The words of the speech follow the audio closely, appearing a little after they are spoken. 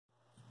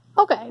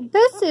Okay,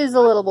 this is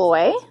a little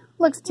boy.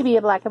 Looks to be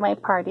a black and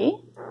white party.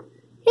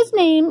 His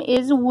name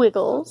is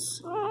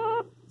Wiggles.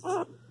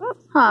 Huh,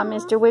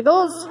 Mr.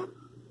 Wiggles?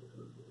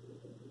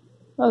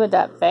 Look at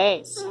that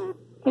face.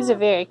 He's a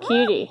very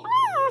cutie.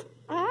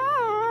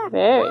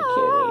 Very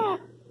cutie.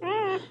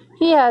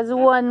 He has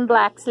one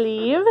black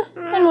sleeve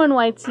and one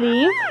white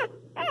sleeve.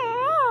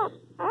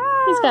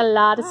 He's got a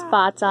lot of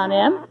spots on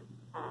him.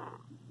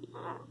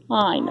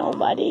 I know,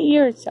 buddy.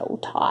 You're so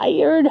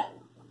tired.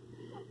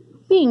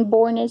 Being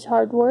born is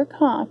hard work,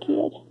 huh,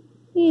 kid?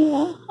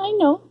 Yeah, I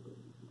know.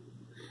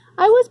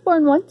 I was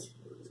born once.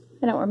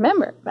 I don't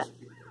remember, but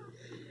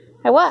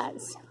I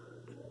was.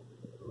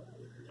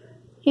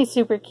 He's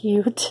super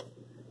cute.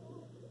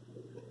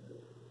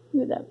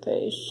 Look at that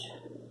face.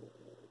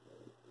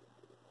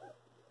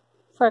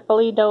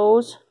 Freckly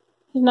nose.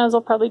 His nose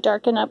will probably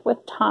darken up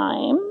with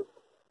time.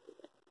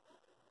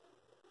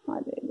 My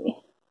baby.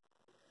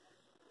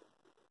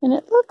 And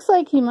it looks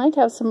like he might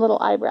have some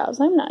little eyebrows.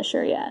 I'm not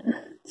sure yet.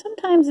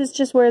 Sometimes it's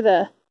just where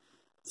the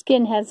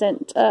skin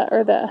hasn't,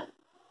 or the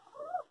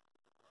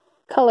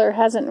color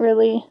hasn't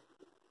really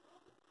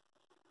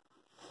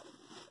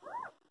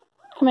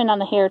come in on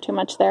the hair too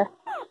much there.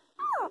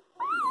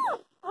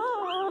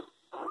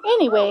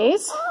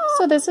 Anyways,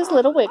 so this is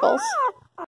little Wiggles.